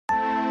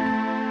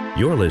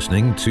You're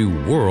listening to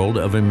World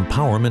of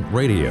Empowerment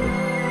Radio,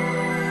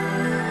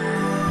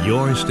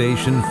 your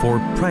station for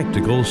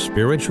practical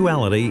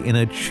spirituality in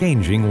a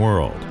changing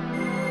world.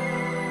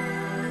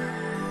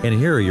 And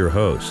here are your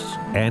hosts,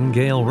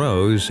 Aingeal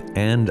Rose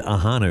and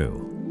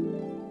Ahanu.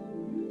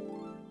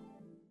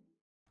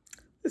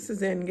 This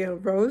is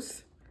Aingeal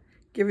Rose,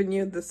 giving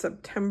you the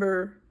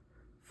September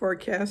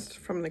forecast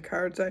from the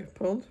cards I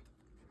pulled.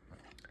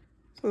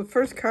 So the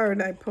first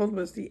card I pulled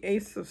was the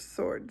Ace of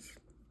Swords.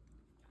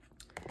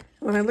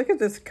 When I look at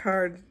this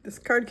card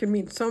can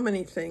mean so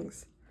many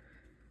things.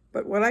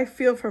 But what I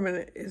feel from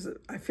it is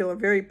I feel a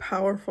very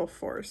powerful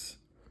force.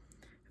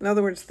 In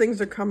other words, things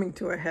are coming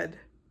to a head.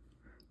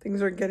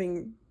 Things are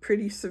getting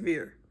pretty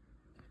severe.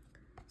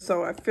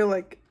 So I feel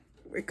like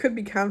it could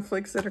be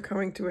conflicts that are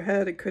coming to a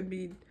head. It could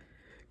be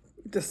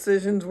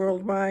decisions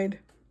worldwide.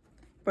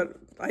 But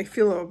I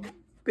feel a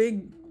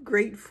big,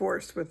 great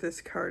force with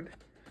this card.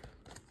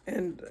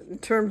 And in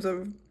terms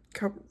of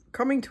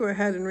coming to a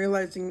head and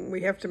realizing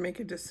we have to make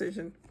a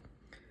decision.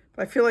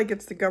 But I feel like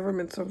it's the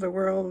governments of the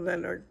world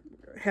that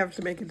have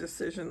to make a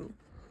decision.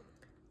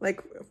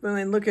 Like when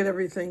I look at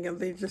everything and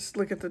they just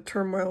look at the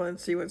turmoil and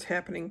see what's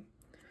happening.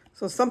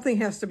 So something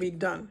has to be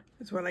done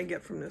is what I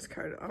get from this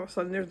card. All of a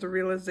sudden there's the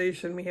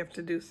realization we have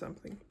to do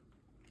something.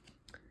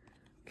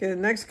 Okay, the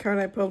next card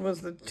I pulled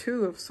was the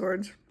Two of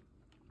Swords.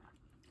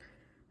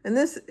 And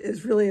this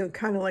is really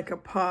kind of like a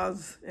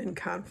pause in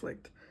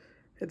conflict.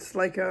 It's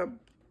like a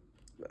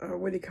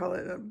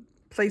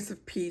place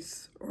of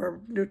peace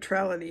or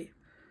neutrality,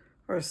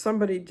 or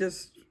somebody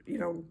just,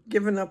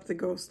 giving up the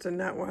ghost and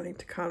not wanting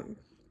to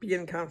be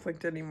in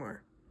conflict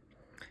anymore.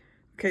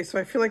 Okay, so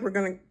I feel like we're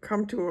going to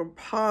come to a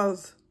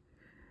pause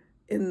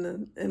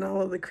in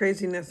all of the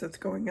craziness that's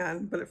going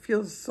on, but it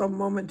feels so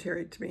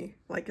momentary to me.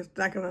 Like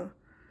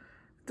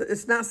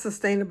it's not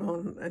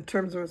sustainable in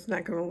terms of it's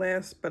not going to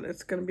last, but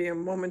it's going to be a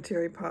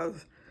momentary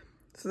pause.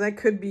 So that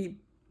could be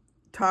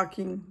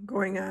talking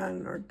going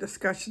on or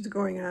discussions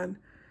going on,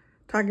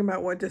 talking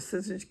about what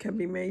decisions can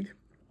be made.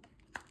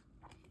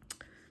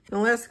 The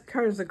last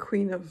card is the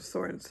Queen of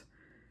Swords.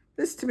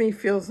 This to me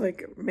feels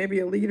like maybe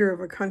a leader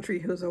of a country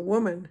who's a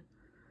woman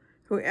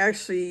who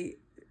actually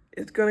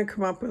is going to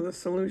come up with a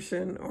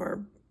solution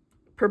or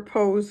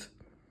propose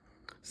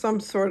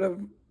some sort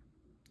of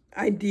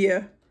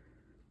idea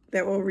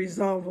that will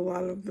resolve a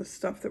lot of the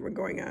stuff that we're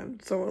going on.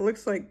 So it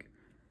looks like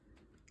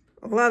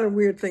a lot of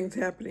weird things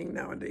happening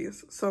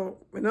nowadays. So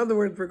in other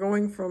words, we're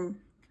going from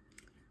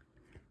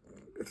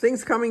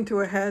things coming to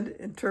a head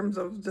in terms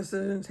of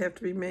decisions have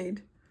to be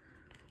made,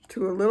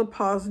 to a little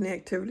pause in the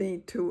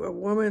activity, to a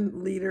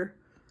woman leader.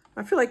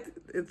 I feel like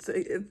it's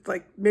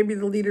like maybe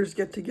the leaders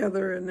get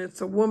together and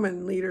it's a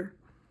woman leader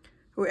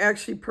who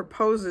actually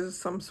proposes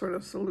some sort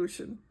of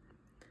solution.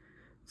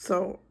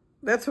 So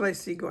that's what I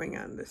see going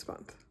on this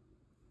month.